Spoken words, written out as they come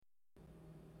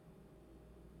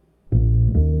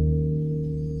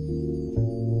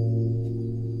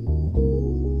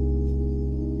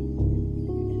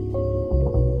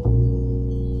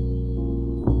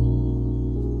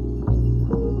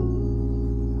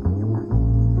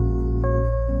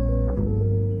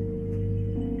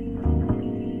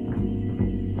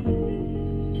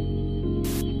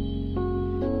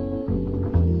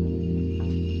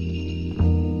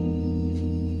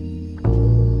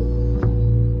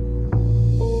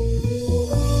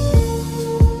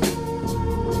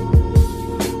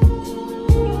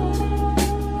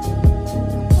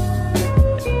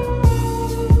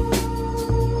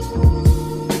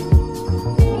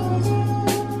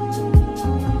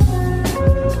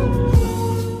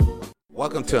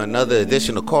Welcome to another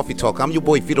edition of Coffee Talk. I'm your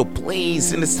boy Vito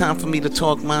Blaze, and it's time for me to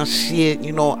talk my shit.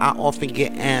 You know, I often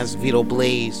get asked, Vito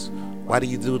Blaze, why do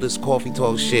you do this Coffee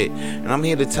Talk shit? And I'm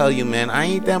here to tell you, man, I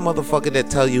ain't that motherfucker that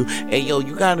tell you, hey, yo,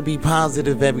 you gotta be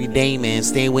positive every day, man.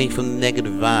 Stay away from the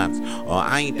negative vibes. Or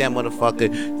I ain't that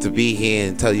motherfucker to be here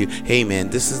and tell you, hey, man,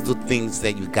 this is the things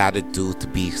that you gotta do to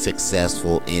be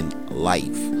successful in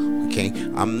life. Okay?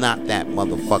 I'm not that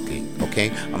motherfucker,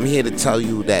 okay? I'm here to tell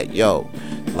you that, yo,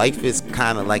 life is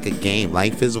kind of like a game.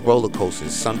 Life is a roller coaster.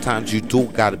 Sometimes you do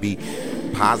gotta be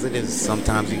positive.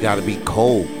 Sometimes you gotta be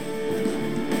cold.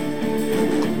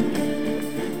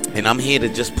 And I'm here to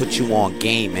just put you on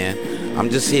game, man. I'm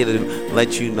just here to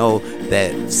let you know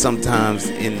that sometimes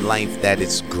in life that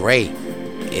it's gray.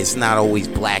 It's not always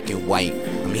black and white.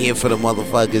 I'm here for the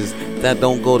motherfuckers that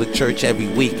don't go to church every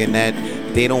week and that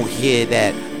they don't hear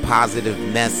that positive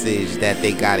message that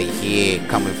they gotta hear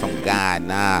coming from God.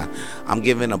 Nah, I'm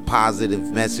giving a positive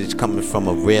message coming from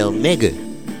a real nigga.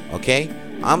 Okay?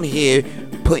 I'm here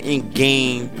putting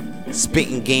game,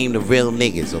 spitting game to real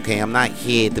niggas. Okay? I'm not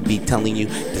here to be telling you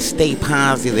to stay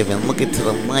positive and look into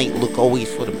the light. Look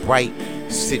always for the bright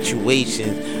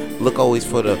situations. Look always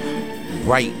for the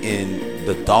bright in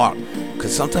the dark.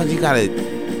 Because sometimes you gotta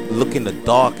look in the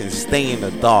dark and stay in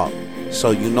the dark,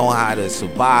 so you know how to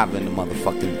survive in the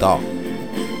motherfucking dark.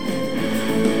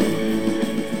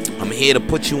 I'm here to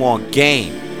put you on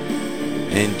game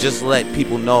and just let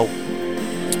people know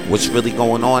what's really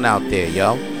going on out there,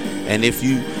 yo. And if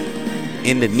you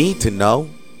in the need to know,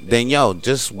 then yo,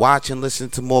 just watch and listen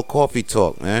to more Coffee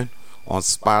Talk, man, on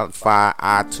Spotify,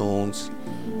 iTunes,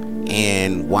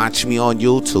 and watch me on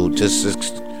YouTube. Just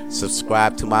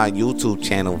subscribe to my YouTube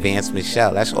channel, Vance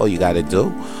Michelle. That's all you gotta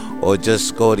do. Or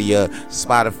just go to your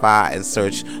Spotify and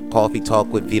search Coffee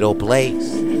Talk with Vito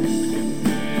Blaze.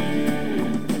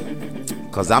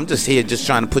 Because I'm just here just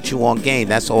trying to put you on game.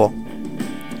 That's all.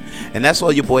 And that's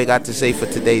all your boy got to say for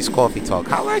today's Coffee Talk.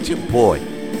 Holla at your boy.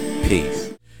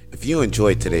 Peace. If you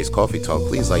enjoyed today's Coffee Talk,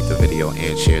 please like the video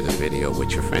and share the video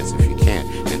with your friends if you can.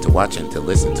 And to watch and to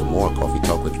listen to more Coffee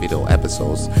Talk with Vito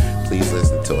episodes, please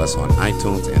listen to us on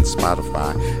iTunes and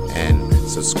Spotify, and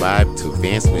subscribe to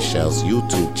Vance Michelle's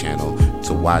YouTube channel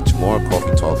to watch more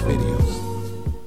Coffee Talk videos.